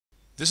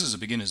This is a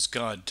beginner's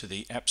guide to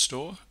the App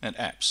Store and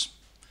apps,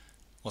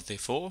 what they're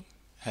for,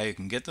 how you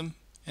can get them,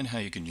 and how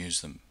you can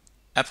use them.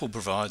 Apple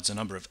provides a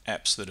number of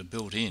apps that are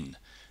built in,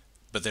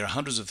 but there are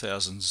hundreds of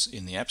thousands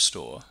in the App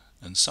Store,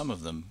 and some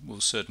of them will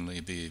certainly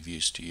be of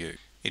use to you.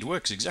 It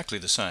works exactly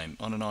the same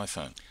on an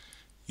iPhone.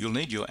 You'll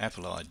need your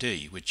Apple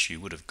ID, which you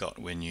would have got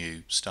when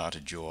you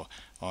started your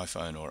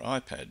iPhone or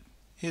iPad.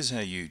 Here's how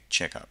you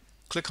check up.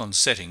 Click on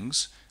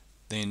Settings,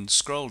 then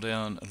scroll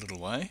down a little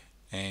way,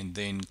 and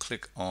then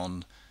click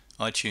on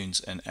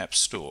iTunes and App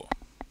Store.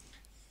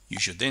 You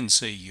should then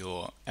see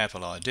your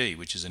Apple ID,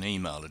 which is an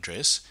email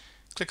address.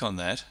 Click on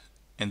that,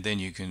 and then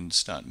you can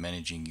start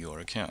managing your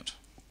account.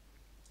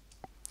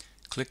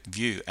 Click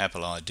View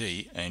Apple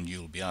ID and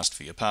you'll be asked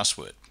for your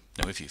password.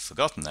 Now if you've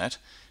forgotten that,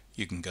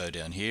 you can go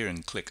down here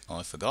and click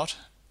I forgot,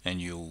 and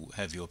you'll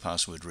have your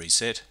password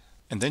reset,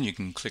 and then you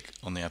can click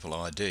on the Apple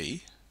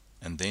ID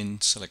and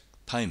then select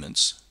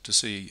Payments to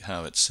see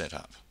how it's set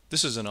up.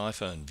 This is an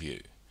iPhone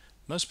view.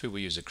 Most people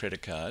use a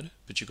credit card,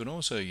 but you can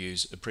also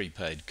use a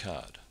prepaid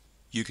card.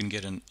 You can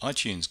get an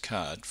iTunes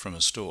card from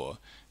a store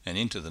and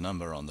enter the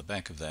number on the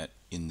back of that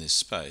in this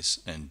space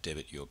and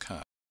debit your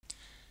card.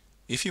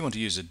 If you want to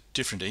use a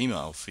different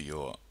email for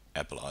your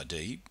Apple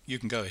ID, you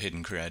can go ahead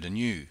and create a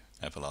new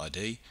Apple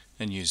ID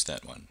and use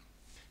that one.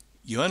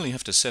 You only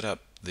have to set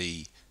up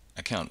the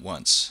account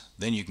once,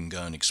 then you can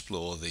go and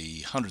explore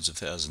the hundreds of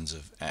thousands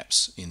of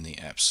apps in the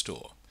App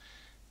Store.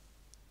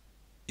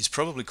 It's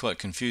probably quite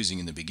confusing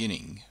in the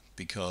beginning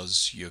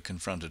because you're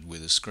confronted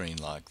with a screen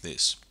like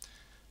this.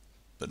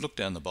 But look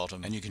down the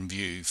bottom and you can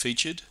view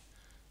Featured,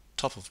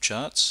 Top of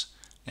Charts,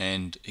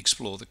 and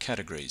explore the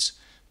categories.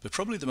 But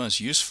probably the most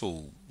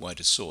useful way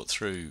to sort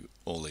through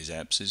all these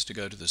apps is to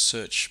go to the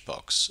search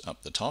box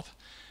up the top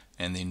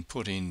and then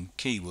put in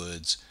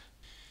keywords.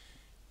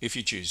 If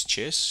you choose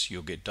chess,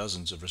 you'll get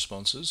dozens of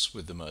responses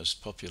with the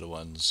most popular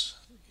ones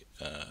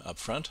up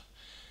front.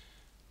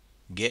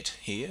 Get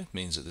here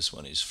means that this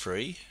one is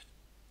free.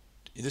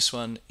 This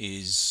one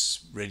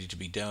is ready to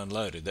be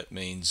downloaded. That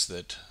means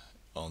that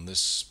on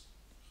this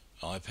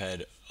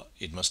iPad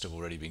it must have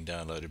already been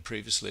downloaded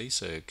previously,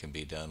 so it can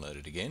be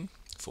downloaded again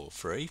for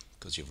free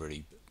because you've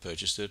already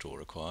purchased it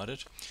or acquired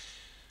it.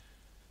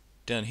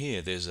 Down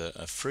here there's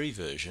a free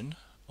version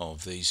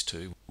of these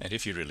two, and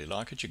if you really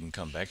like it you can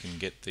come back and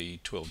get the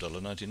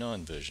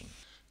 $12.99 version,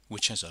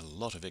 which has a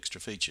lot of extra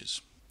features.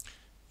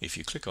 If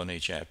you click on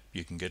each app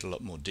you can get a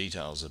lot more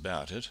details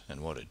about it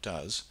and what it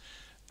does,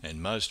 and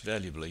most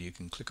valuably you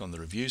can click on the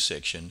review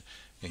section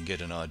and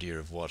get an idea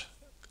of what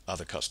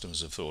other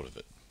customers have thought of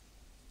it.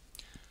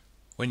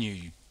 When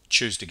you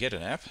choose to get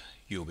an app,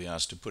 you'll be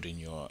asked to put in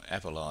your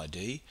Apple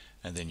ID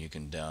and then you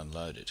can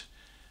download it.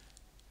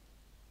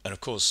 And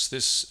of course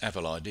this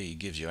Apple ID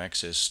gives you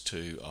access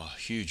to a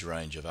huge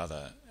range of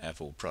other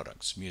Apple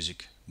products: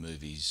 music,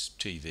 movies,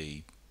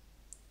 TV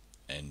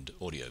and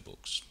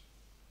audiobooks.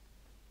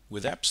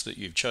 With apps that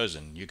you've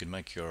chosen, you can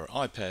make your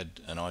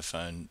iPad and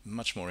iPhone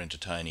much more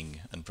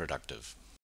entertaining and productive.